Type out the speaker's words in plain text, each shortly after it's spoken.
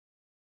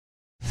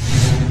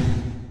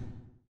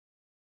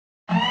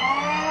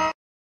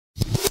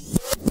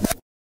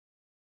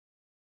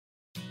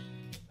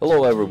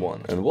Hello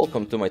everyone, and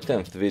welcome to my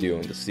 10th video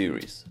in the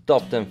series.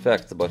 Top 10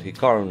 facts about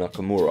Hikaru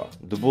Nakamura,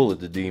 the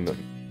Bullet Demon.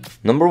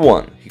 Number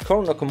 1.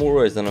 Hikaru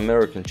Nakamura is an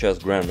American chess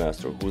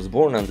grandmaster who was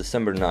born on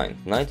December 9,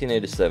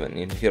 1987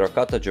 in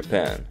Hirakata,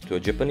 Japan, to a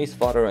Japanese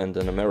father and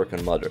an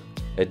American mother.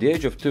 At the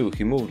age of 2,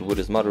 he moved with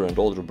his mother and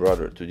older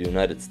brother to the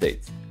United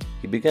States.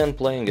 He began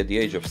playing at the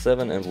age of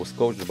 7 and was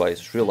coached by his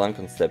Sri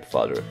Lankan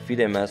stepfather,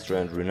 FIDE master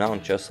and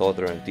renowned chess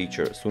author and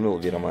teacher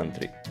Sunil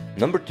Viramantri.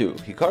 Number 2.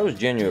 Hikaru's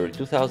January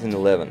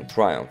 2011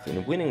 triumph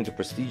in winning the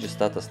prestigious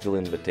Tata Steel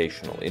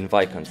Invitational in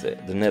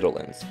Vaikanze, the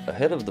Netherlands,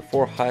 ahead of the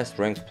 4 highest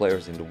ranked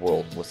players in the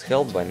world, was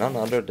held by none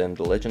other than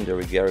the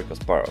legendary Garry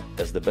Kasparov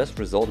as the best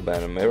result by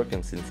an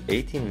American since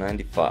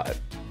 1895.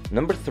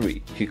 Number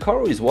 3.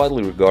 Hikaru is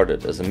widely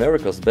regarded as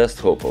America's best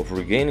hope of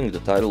regaining the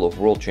title of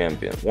world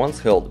champion, once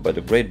held by the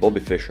great Bobby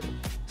Fischer.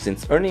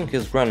 Since earning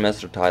his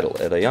Grandmaster title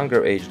at a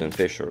younger age than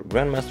Fischer,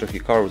 Grandmaster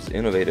Hikaru's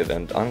innovative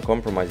and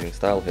uncompromising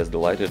style has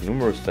delighted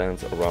numerous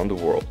fans around the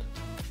world.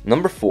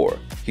 Number 4.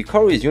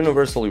 Hikaru is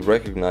universally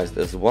recognized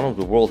as one of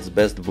the world's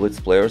best blitz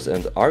players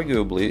and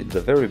arguably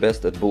the very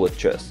best at bullet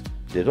chess.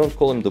 They don't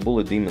call him the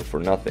Bullet Demon for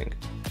nothing.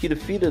 He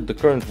defeated the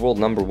current world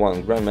number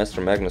 1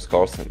 Grandmaster Magnus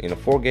Carlsen in a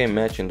 4-game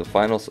match in the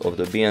finals of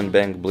the BN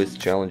Bank Blitz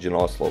Challenge in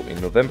Oslo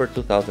in November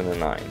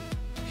 2009.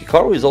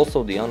 Hikaru is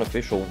also the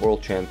unofficial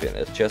world champion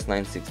at Chess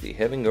 960,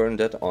 having earned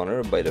that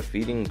honor by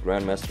defeating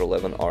Grandmaster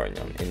Levan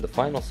Aronian in the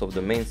finals of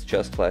the Mainz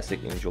Chess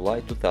Classic in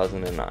July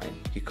 2009.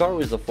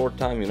 Hikaru is a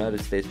 4-time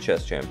United States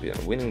chess champion,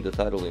 winning the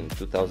title in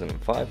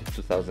 2005,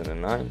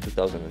 2009,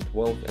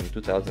 2012 and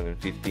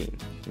 2015.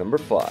 Number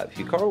 5.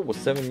 Hikaru was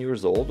 7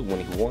 years old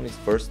when he won his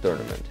first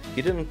tournament.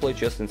 He didn't play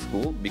chess in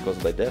school because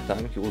by that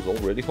time he was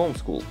already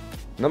homeschooled.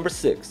 Number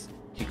 6.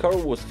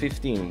 Hikaru was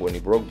 15 when he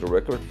broke the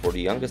record for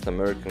the youngest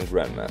American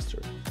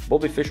Grandmaster.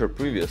 Bobby Fischer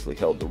previously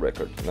held the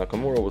record.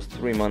 Nakamura was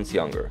 3 months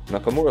younger.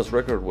 Nakamura's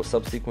record was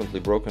subsequently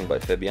broken by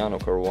Fabiano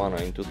Caruana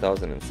in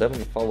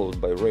 2007,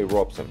 followed by Ray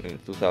Robson in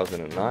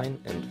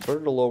 2009, and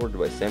further lowered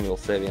by Samuel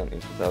Savian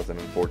in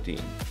 2014.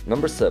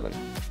 Number 7.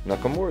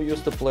 Nakamura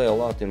used to play a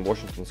lot in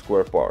Washington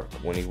Square Park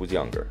when he was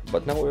younger,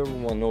 but now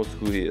everyone knows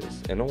who he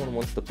is, and no one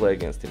wants to play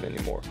against him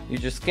anymore. You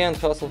just can't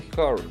hustle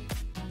Hikaru.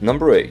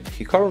 Number 8.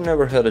 Hikaru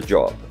never had a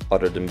job,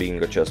 other than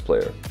being a chess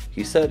player.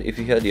 He said if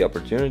he had the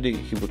opportunity,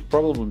 he would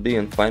probably be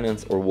in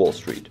finance or Wall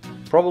Street.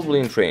 Probably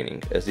in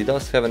training, as he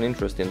does have an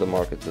interest in the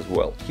markets as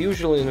well. He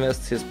usually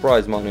invests his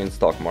prize money in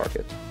stock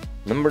market.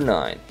 Number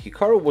 9.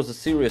 Hikaru was a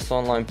serious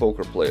online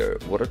poker player.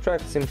 What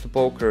attracts him to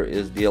poker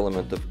is the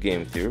element of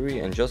game theory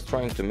and just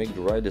trying to make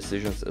the right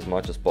decisions as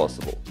much as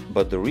possible.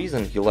 But the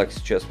reason he likes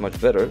chess much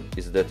better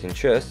is that in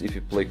chess, if you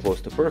play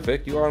close to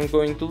perfect, you aren't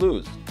going to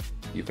lose.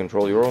 You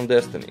control your own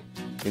destiny.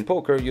 In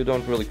poker, you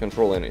don't really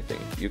control anything.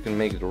 You can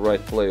make the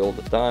right play all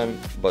the time,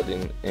 but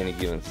in any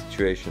given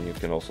situation you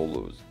can also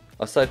lose.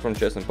 Aside from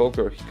chess and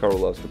poker, Hikaru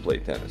loves to play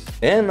tennis.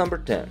 And number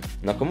 10.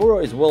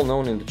 Nakamura is well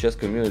known in the chess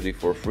community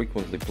for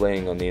frequently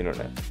playing on the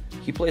internet.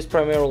 He plays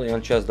primarily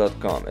on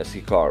chess.com as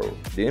Hikaru,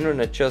 the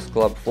internet chess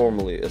club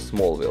formerly as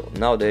Smallville,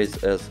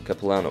 nowadays as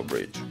Capilano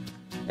Bridge,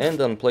 and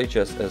on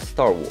Playchess as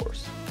Star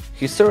Wars.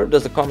 He served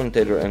as a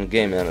commentator and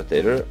game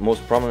annotator,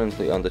 most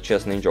prominently on the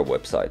Chess Ninja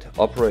website,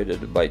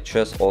 operated by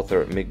chess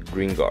author Mick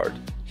Greengard.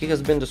 He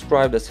has been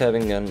described as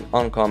having an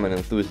uncommon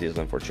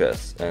enthusiasm for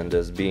chess, and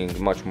as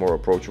being much more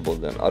approachable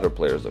than other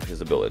players of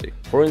his ability.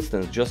 For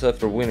instance, just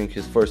after winning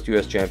his first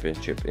US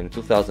championship in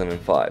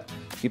 2005,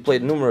 he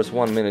played numerous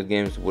 1-minute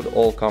games with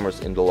all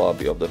comers in the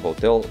lobby of the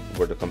hotel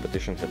where the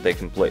competition had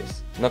taken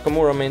place.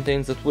 Nakamura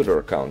maintains a Twitter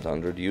account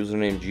under the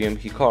username GM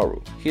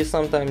Hikaru. He is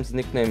sometimes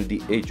nicknamed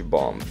the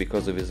H-Bomb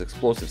because of his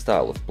explosive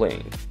style of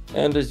playing.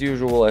 And as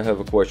usual, I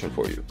have a question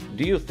for you.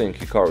 Do you think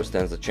Hikaru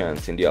stands a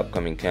chance in the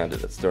upcoming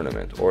Candidates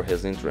tournament, or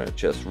has internet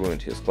chess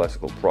ruined his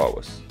classical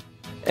prowess?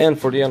 And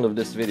for the end of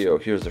this video,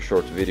 here's a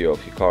short video of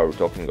Hikaru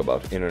talking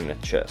about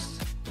internet chess.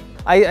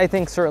 I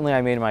think certainly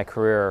I made my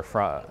career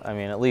from,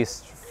 at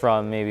least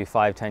from maybe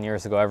 5-10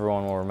 years ago,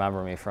 everyone will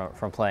remember me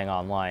from playing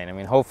online.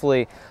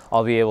 Hopefully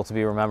I'll be able to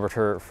be remembered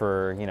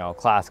for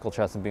classical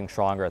chess and being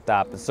stronger at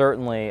that, but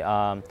certainly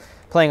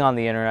playing on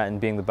the internet and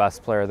being the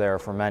best player there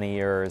for many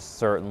years,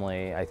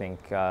 certainly I think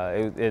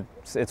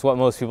it's what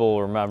most people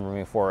will remember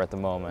me for at the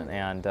moment.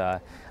 And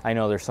I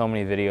know there's so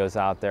many videos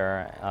out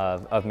there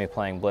of me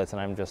playing blitz,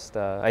 and I'm just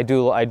I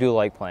do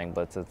like playing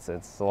blitz.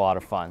 It's a lot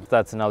of fun.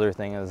 That's another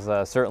thing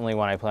is certainly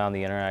when I play on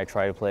the internet, I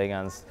try to play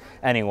against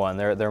anyone.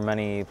 There are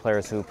many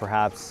players who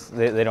perhaps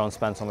they don't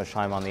spend so much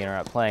time on the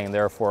internet playing, and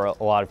therefore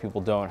a lot of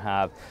people don't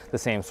have the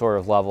same sort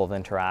of level of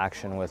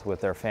interaction with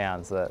their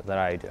fans that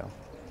I do.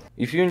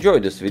 If you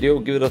enjoyed this video,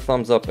 give it a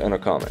thumbs up and a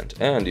comment,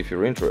 and if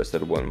you're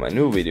interested when my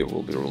new video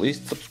will be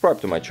released,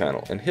 subscribe to my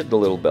channel and hit the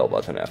little bell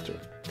button after.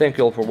 Thank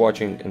you all for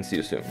watching, and see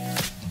you soon.